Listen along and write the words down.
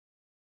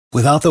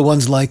Without the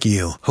ones like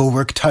you, who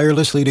work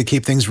tirelessly to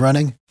keep things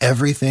running,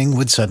 everything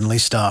would suddenly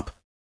stop.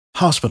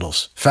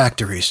 Hospitals,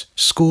 factories,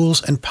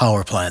 schools, and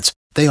power plants,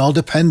 they all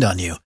depend on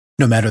you.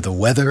 No matter the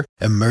weather,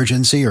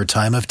 emergency, or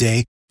time of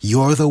day,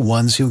 you're the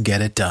ones who get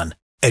it done.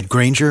 At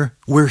Grainger,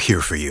 we're here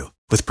for you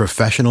with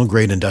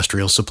professional-grade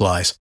industrial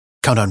supplies.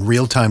 Count on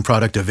real-time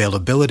product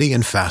availability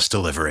and fast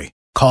delivery.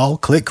 Call,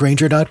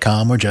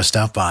 clickgrainger.com, or just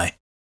stop by.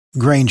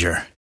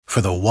 Grainger, for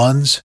the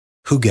ones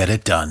who get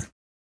it done.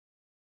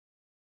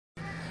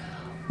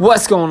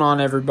 What's going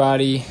on,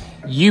 everybody?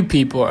 You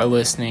people are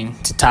listening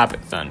to Topic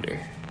Thunder.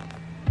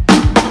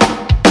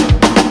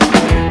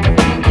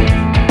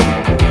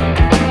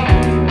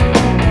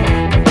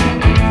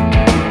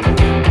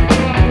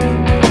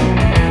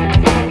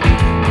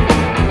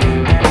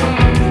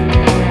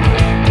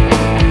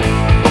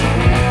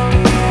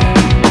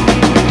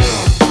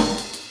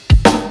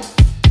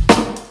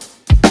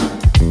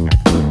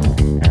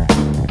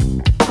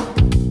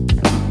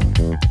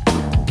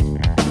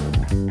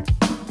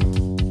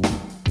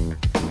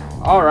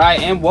 All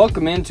right, and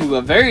welcome into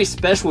a very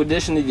special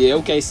edition of the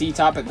OKC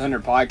Topic Thunder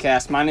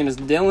podcast. My name is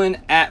Dylan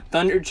at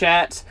Thunder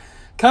Chats,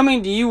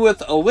 coming to you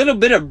with a little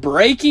bit of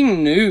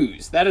breaking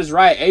news. That is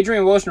right,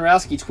 Adrian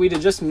Wojnarowski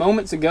tweeted just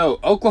moments ago,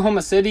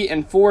 Oklahoma City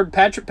and forward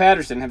Patrick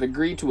Patterson have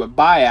agreed to a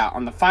buyout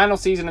on the final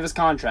season of his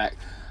contract,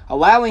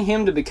 allowing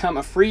him to become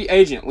a free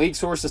agent, league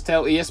sources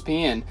tell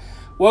ESPN.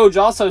 Woj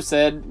also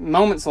said,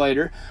 moments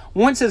later,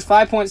 once his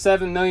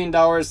 $5.7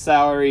 million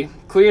salary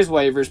clears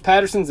waivers,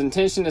 Patterson's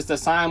intention is to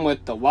sign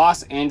with the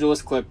Los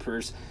Angeles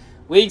Clippers.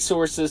 League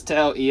sources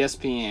tell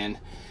ESPN.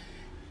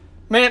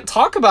 Man,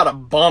 talk about a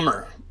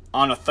bummer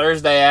on a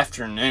Thursday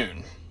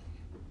afternoon.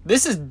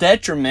 This is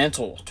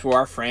detrimental to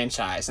our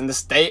franchise and the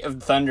state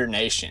of Thunder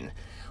Nation.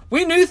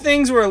 We knew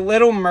things were a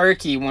little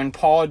murky when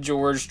Paul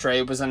George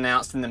trade was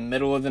announced in the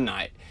middle of the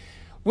night.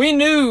 We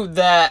knew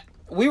that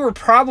we were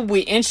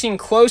probably inching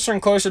closer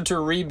and closer to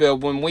a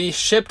rebuild when we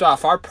shipped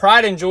off our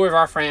pride and joy of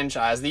our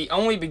franchise, the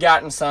only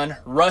begotten son,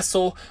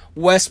 Russell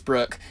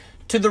Westbrook,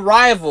 to the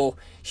rival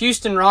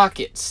Houston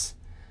Rockets.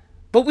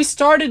 But we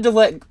started to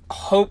let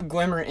hope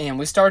glimmer in.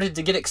 We started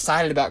to get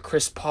excited about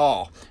Chris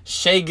Paul,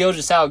 Shai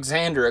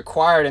Gilgeous-Alexander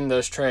acquired in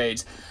those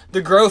trades,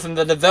 the growth and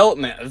the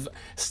development of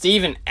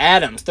Steven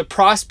Adams, the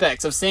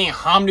prospects of seeing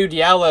Hamidou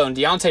Diallo and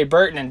Deonte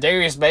Burton and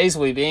Darius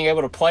Bazley being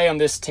able to play on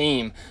this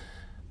team.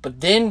 But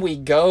then we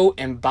go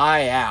and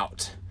buy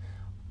out,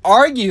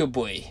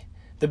 arguably,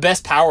 the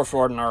best power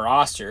forward in our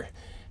roster,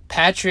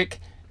 Patrick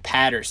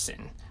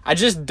Patterson. I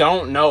just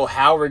don't know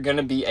how we're going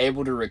to be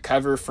able to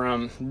recover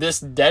from this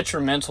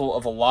detrimental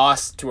of a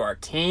loss to our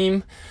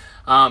team.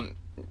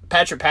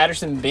 Patrick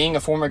Patterson being a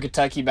former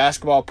Kentucky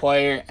basketball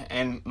player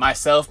and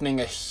myself being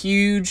a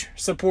huge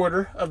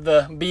supporter of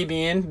the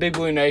BBN, Big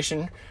Blue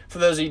Nation, for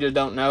those of you that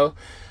don't know,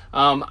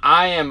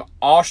 I am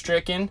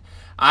awe-stricken.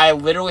 I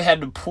literally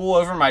had to pull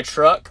over my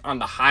truck on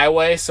the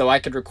highway so I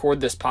could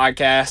record this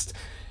podcast,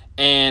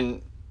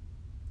 and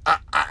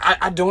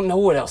I don't know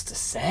what else to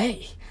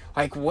say.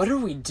 Like, what are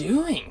we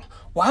doing?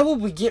 Why would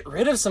we get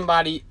rid of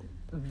somebody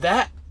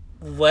that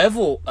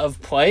level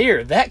of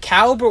player, that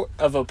caliber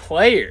of a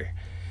player?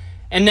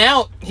 And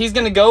now he's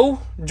going to go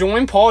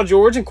join Paul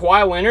George and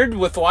Kawhi Leonard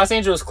with the Los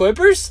Angeles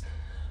Clippers?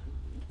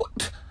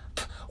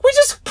 We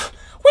just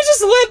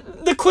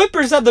let the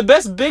Clippers have the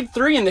best big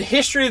three in the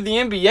history of the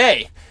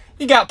NBA.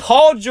 You got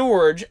Paul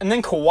George and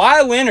then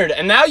Kawhi Leonard,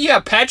 and now you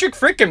have Patrick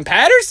frickin'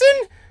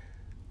 Patterson?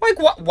 Like,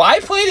 why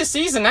play the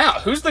season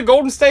out? Who's the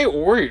Golden State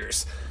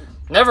Warriors?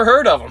 Never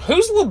heard of them.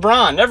 Who's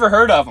LeBron? Never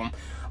heard of them.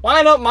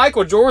 Line up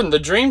Michael Jordan, the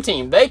Dream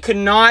Team. They could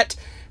not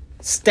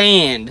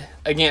stand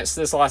against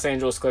this Los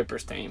Angeles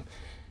Clippers team.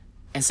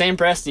 And Sam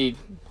Presti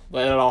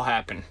let it all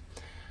happen.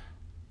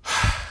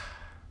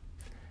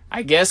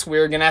 I guess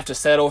we're going to have to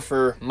settle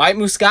for Mike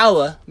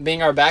Muscala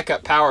being our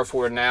backup power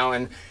forward now,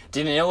 and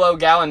Danilo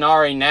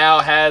Gallinari now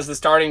has the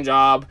starting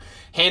job,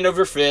 hand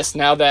over fist,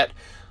 now that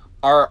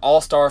our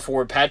all-star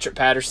forward Patrick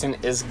Patterson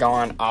is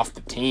gone off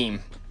the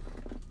team.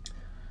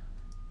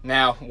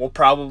 Now, we'll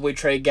probably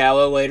trade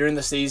Gallo later in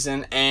the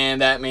season,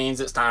 and that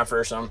means it's time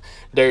for some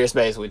Darius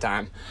Bazley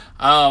time.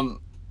 On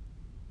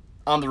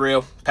the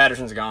real,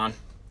 Patterson's gone.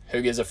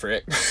 Who gives a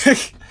frick?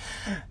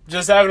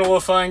 Just having a little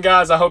fun,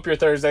 guys. I hope your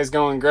Thursday's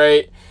going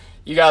great.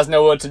 You guys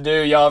know what to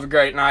do. Y'all have a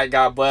great night.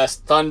 God bless.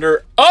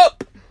 Thunder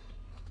up!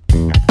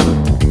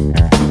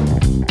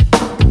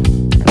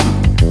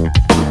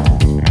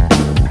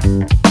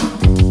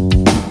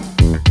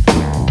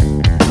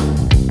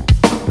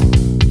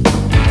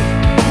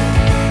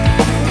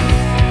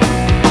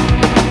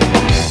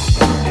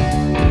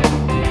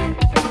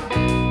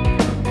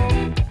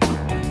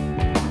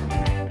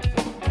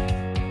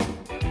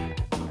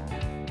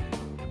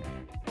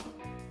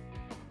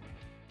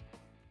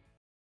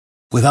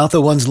 Without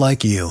the ones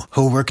like you,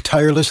 who work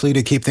tirelessly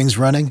to keep things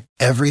running,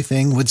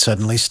 everything would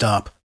suddenly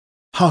stop.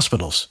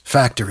 Hospitals,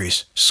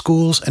 factories,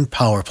 schools, and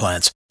power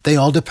plants, they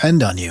all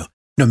depend on you.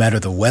 No matter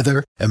the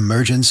weather,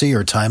 emergency,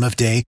 or time of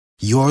day,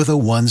 you're the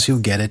ones who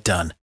get it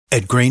done.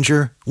 At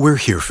Grainger, we're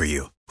here for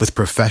you with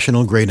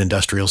professional-grade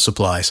industrial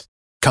supplies.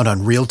 Count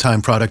on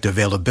real-time product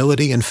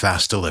availability and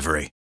fast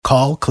delivery.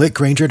 Call, click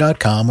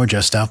Grainger.com, or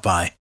just stop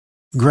by.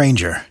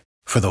 Grainger,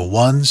 for the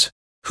ones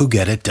who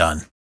get it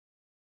done.